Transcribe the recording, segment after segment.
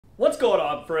What's going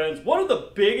on, friends? One of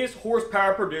the biggest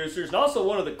horsepower producers and also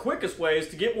one of the quickest ways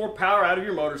to get more power out of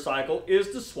your motorcycle is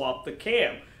to swap the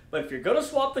cam. But if you're going to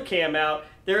swap the cam out,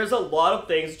 there is a lot of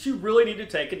things that you really need to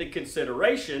take into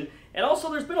consideration. And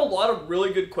also there's been a lot of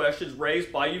really good questions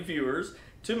raised by you viewers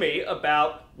to me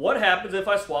about what happens if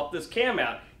I swap this cam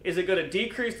out. Is it going to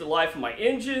decrease the life of my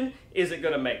engine? Is it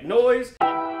going to make noise?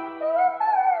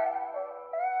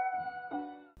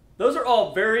 Those are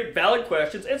all very valid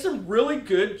questions and some really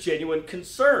good, genuine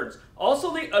concerns.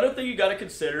 Also, the other thing you got to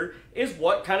consider is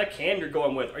what kind of cam you're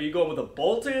going with. Are you going with a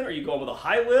bolt-in? Are you going with a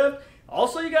high lift?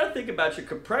 Also, you got to think about your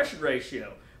compression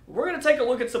ratio. We're going to take a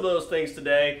look at some of those things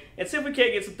today and see if we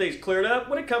can't get some things cleared up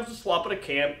when it comes to swapping a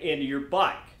cam into your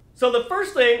bike. So the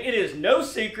first thing, it is no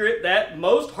secret that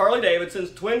most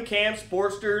Harley-Davidsons, twin cam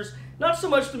Sportsters, not so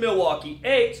much the Milwaukee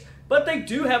 8s, but they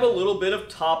do have a little bit of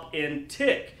top-end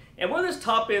tick. And where this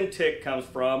top-end tick comes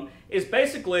from is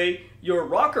basically your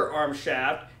rocker arm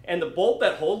shaft and the bolt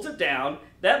that holds it down.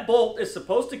 That bolt is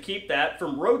supposed to keep that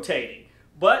from rotating,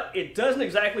 but it doesn't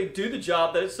exactly do the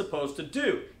job that it's supposed to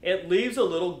do. It leaves a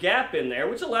little gap in there,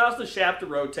 which allows the shaft to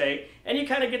rotate, and you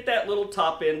kind of get that little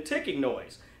top-end ticking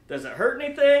noise. Does it hurt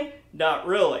anything? Not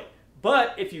really.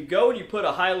 But if you go and you put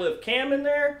a high lift cam in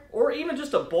there, or even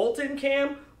just a bolt-in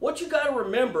cam, what you got to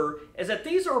remember is that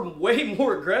these are way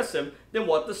more aggressive than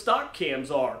what the stock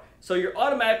cams are. So you're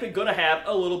automatically going to have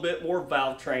a little bit more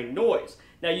valve train noise.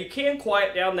 Now you can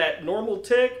quiet down that normal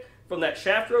tick from that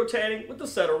shaft rotating with a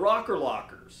set of rocker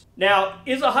lockers. Now,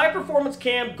 is a high performance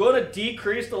cam going to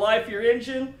decrease the life of your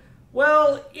engine?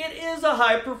 Well, it is a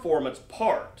high performance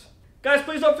part. Guys,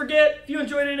 please don't forget, if you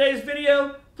enjoyed today's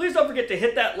video, please don't forget to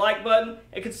hit that like button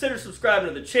and consider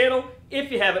subscribing to the channel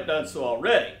if you haven't done so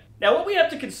already. Now, what we have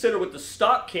to consider with the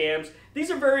stock cams, these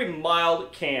are very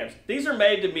mild cams. These are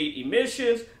made to meet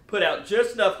emissions, put out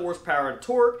just enough horsepower and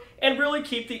torque, and really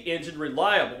keep the engine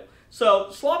reliable. So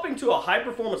swapping to a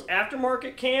high-performance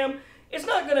aftermarket cam, it's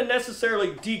not going to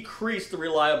necessarily decrease the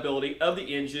reliability of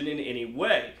the engine in any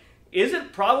way. Is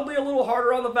it probably a little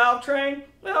harder on the valve train?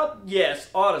 Well, yes,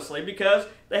 honestly, because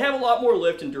they have a lot more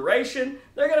lift and duration.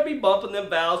 They're going to be bumping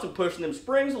them valves and pushing them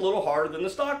springs a little harder than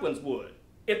the stock ones would.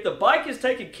 If the bike is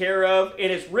taken care of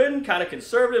and it's ridden kind of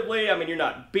conservatively, I mean, you're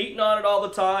not beating on it all the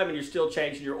time and you're still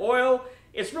changing your oil,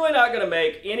 it's really not going to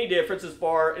make any difference as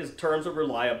far as terms of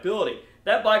reliability.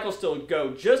 That bike will still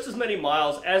go just as many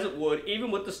miles as it would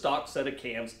even with the stock set of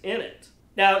cams in it.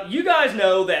 Now, you guys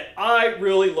know that I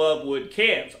really love wood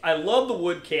cams. I love the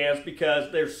wood cams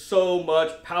because there's so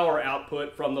much power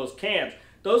output from those cams.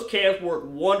 Those cams work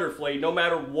wonderfully no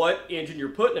matter what engine you're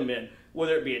putting them in,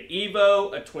 whether it be an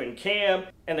Evo, a twin cam,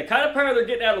 and the kind of power they're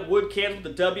getting out of wood cams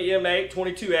with the WM8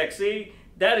 22XE,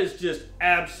 that is just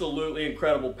absolutely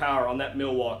incredible power on that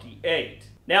Milwaukee 8.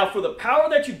 Now, for the power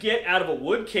that you get out of a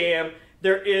wood cam,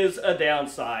 there is a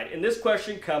downside, and this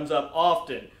question comes up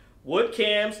often. Wood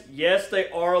cams, yes, they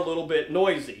are a little bit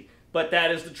noisy, but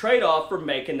that is the trade-off for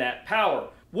making that power.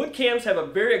 Wood cams have a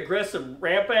very aggressive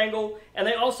ramp angle, and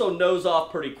they also nose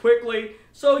off pretty quickly,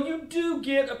 so you do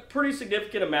get a pretty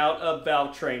significant amount of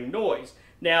valve train noise.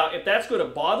 Now, if that's going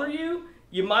to bother you,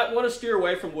 you might want to steer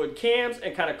away from wood cams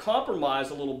and kind of compromise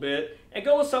a little bit and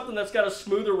go with something that's got a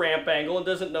smoother ramp angle and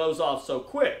doesn't nose off so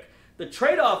quick. The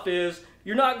trade-off is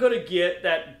you're not going to get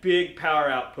that big power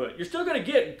output. You're still going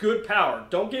to get good power,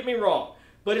 don't get me wrong,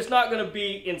 but it's not going to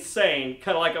be insane,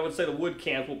 kind of like I would say the wood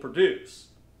cams will produce.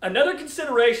 Another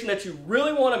consideration that you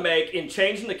really want to make in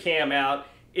changing the cam out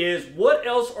is what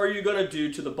else are you going to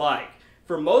do to the bike?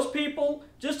 For most people,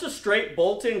 just a straight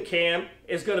bolt-in cam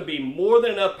is going to be more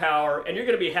than enough power and you're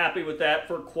going to be happy with that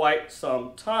for quite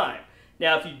some time.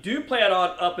 Now, if you do plan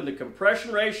on upping the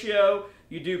compression ratio,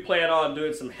 you do plan on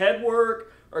doing some head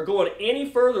work or going any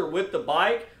further with the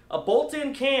bike, a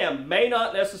bolt-in cam may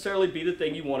not necessarily be the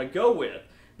thing you want to go with.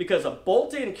 Because a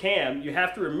bolt-in cam, you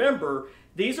have to remember,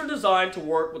 these are designed to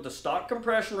work with the stock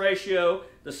compression ratio,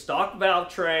 the stock valve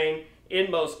train, in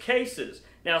most cases.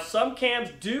 Now, some cams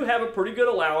do have a pretty good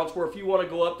allowance where if you want to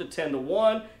go up to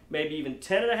 10-to-1, maybe even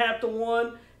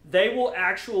 10.5-to-1, they will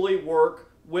actually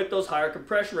work with those higher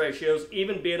compression ratios,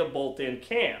 even being a bolt-in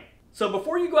cam. So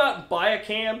before you go out and buy a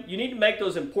cam, you need to make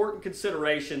those important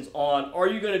considerations on, are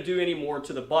you going to do any more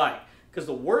to the bike? Because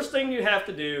the worst thing you have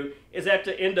to do is have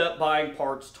to end up buying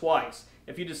parts twice.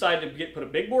 If you decide to put a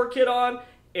big bore kit on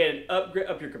and up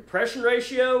your compression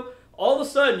ratio, all of a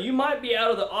sudden you might be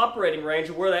out of the operating range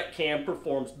of where that cam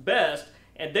performs best,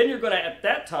 and then you're going to, at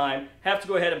that time, have to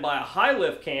go ahead and buy a high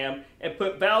lift cam and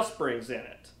put valve springs in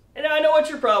it. And I know what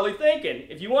you're probably thinking.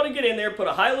 If you want to get in there, put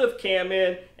a high lift cam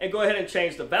in and go ahead and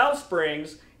change the valve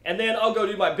springs, and then I'll go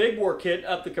do my big bore kit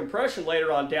up the compression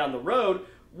later on down the road,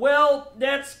 Well,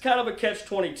 that's kind of a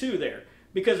catch-22 there.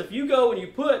 Because if you go and you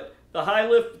put the high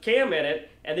lift cam in it,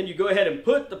 and then you go ahead and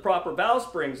put the proper valve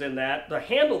springs in that to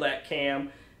handle that cam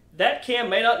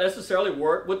may not necessarily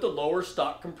work with the lower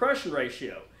stock compression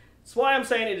ratio. That's why I'm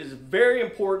saying it is very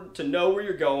important to know where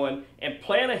you're going and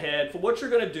plan ahead for what you're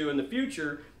going to do in the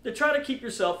future to try to keep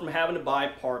yourself from having to buy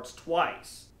parts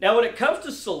twice. Now, when it comes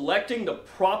to selecting the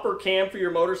proper cam for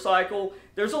your motorcycle,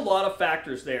 there's a lot of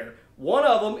factors there. One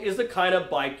of them is the kind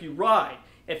of bike you ride.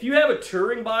 If you have a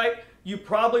touring bike, you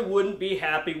probably wouldn't be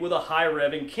happy with a high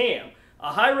revving cam.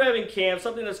 A high revving cam,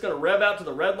 something that's going to rev out to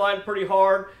the red line pretty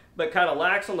hard, but kind of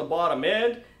lax on the bottom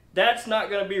end, that's not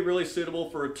going to be really suitable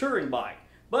for a touring bike.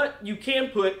 But you can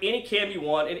put any cam you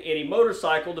want in any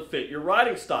motorcycle to fit your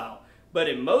riding style. But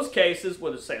in most cases,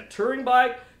 whether it's say a touring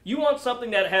bike, you want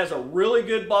something that has a really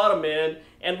good bottom end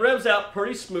and revs out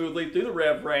pretty smoothly through the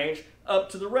rev range up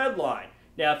to the red line.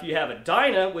 Now, if you have a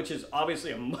Dyna, which is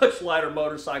obviously a much lighter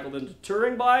motorcycle than the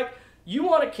touring bike, you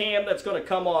want a cam that's going to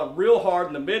come on real hard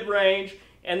in the mid-range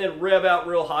and then rev out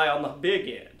real high on the big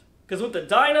end. Because with the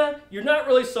Dyna, you're not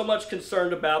really so much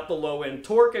concerned about the low-end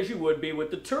torque as you would be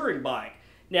with the touring bike.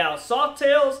 Now,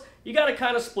 Softails, you got to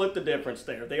kind of split the difference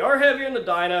there. They are heavier in the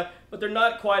Dyna, but they're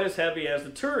not quite as heavy as the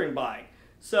touring bike.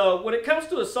 So when it comes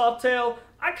to a Softail,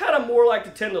 I kind of more like to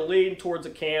tend to lean towards a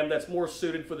cam that's more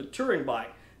suited for the touring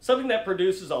bike. Something that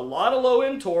produces a lot of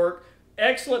low-end torque,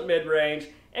 excellent mid-range,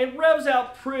 and revs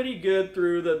out pretty good up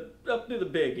through the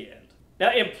big end.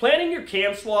 Now, in planning your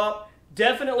cam swap,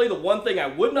 definitely the one thing I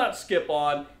would not skip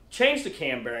on, change the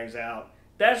cam bearings out.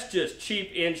 That's just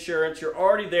cheap insurance. You're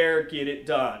already there, get it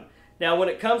done. Now, when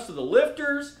it comes to the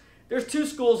lifters, there's two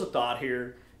schools of thought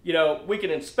here. You know, we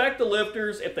can inspect the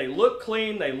lifters. If they look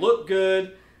clean, they look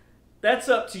good, that's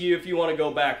up to you if you want to go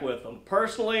back with them.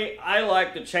 Personally, I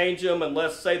like to change them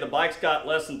unless, say, the bike's got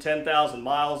less than 10,000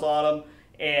 miles on them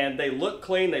and they look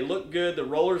clean, they look good, the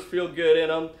rollers feel good in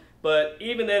them. But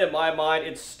even then, in my mind,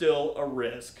 it's still a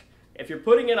risk. If you're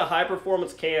putting in a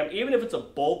high-performance cam, even if it's a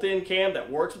bolt-in cam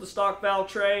that works with the stock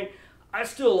valvetrain, I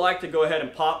still like to go ahead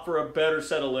and pop for a better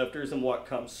set of lifters than what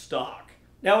comes stock.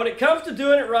 Now, when it comes to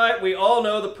doing it right, we all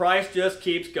know the price just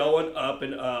keeps going up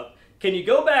and up. Can you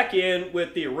go back in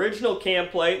with the original cam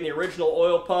plate and the original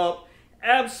oil pump?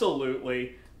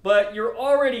 Absolutely. But you're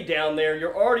already down there,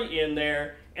 you're already in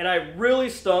there, and I really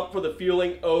stump for the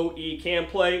Fueling OE cam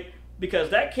plate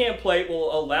because that cam plate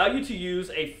will allow you to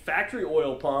use a factory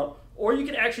oil pump, or you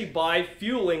can actually buy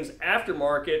Fueling's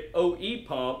aftermarket OE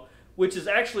pump, which is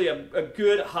actually a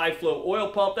good high-flow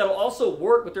oil pump that'll also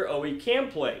work with their OE cam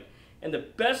plate. And the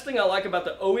best thing I like about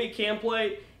the OE cam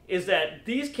plate is that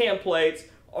these cam plates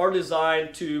are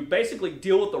designed to basically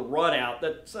deal with the run out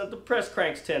that the press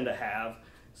cranks tend to have.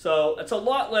 So it's a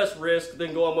lot less risk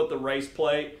than going with the race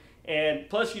plate. And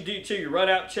plus you do your run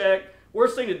out check.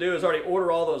 Worst thing to do is already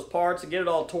order all those parts and get it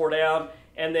all tore down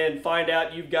and then find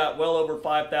out you've got well over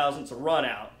 5 thousandths of run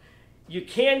out. You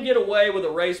can get away with a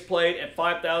race plate at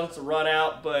 5 thousandths of run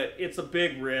out, but it's a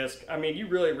big risk. I mean, you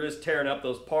really risk tearing up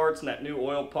those parts and that new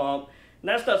oil pump. And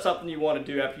that's not something you want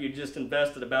to do after you just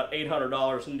invested about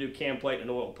 $800 in a new cam plate and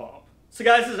oil pump. So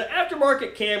guys, is an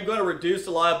aftermarket cam going to reduce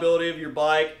the liability of your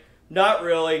bike? Not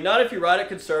really. Not if you ride it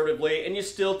conservatively and you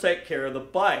still take care of the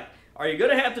bike. Are you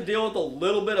going to have to deal with a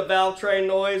little bit of valve train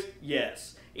noise?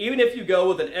 Yes. Even if you go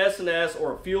with an S&S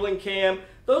or a Fueling cam,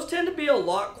 those tend to be a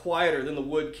lot quieter than the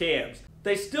wood cams.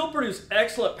 They still produce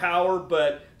excellent power,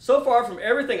 but so far from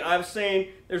everything I've seen,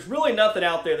 there's really nothing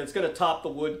out there that's going to top the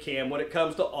wood cam when it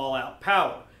comes to all-out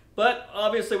power. But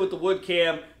obviously with the wood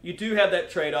cam, you do have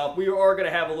that trade-off. We are going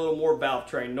to have a little more valve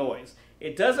train noise.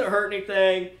 It doesn't hurt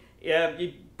anything. Yeah,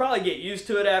 you probably get used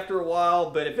to it after a while,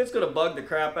 but if it's going to bug the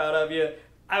crap out of you,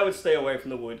 I would stay away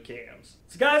from the wood cams.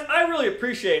 So guys, I really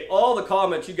appreciate all the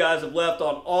comments you guys have left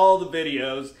on all the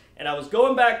videos. And I was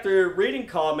going back through, reading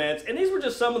comments, and these were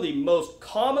just some of the most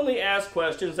commonly asked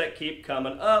questions that keep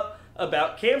coming up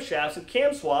about camshafts and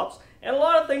cam swaps, and a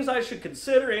lot of things I should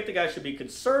consider, anything I should be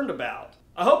concerned about.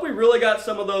 I hope we really got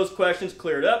some of those questions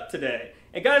cleared up today.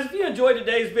 And guys, if you enjoyed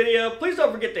today's video, please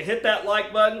don't forget to hit that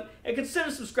like button and consider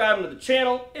subscribing to the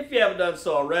channel if you haven't done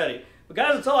so already. But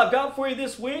guys, that's all I've got for you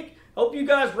this week. Hope you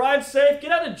guys ride safe.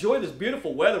 Get out and enjoy this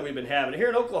beautiful weather we've been having. Here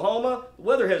in Oklahoma, the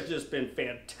weather has just been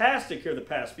fantastic here the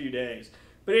past few days.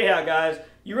 But anyhow, guys,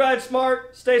 you ride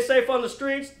smart, stay safe on the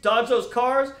streets, dodge those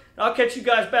cars, and I'll catch you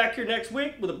guys back here next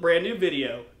week with a brand new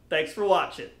video. Thanks for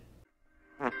watching.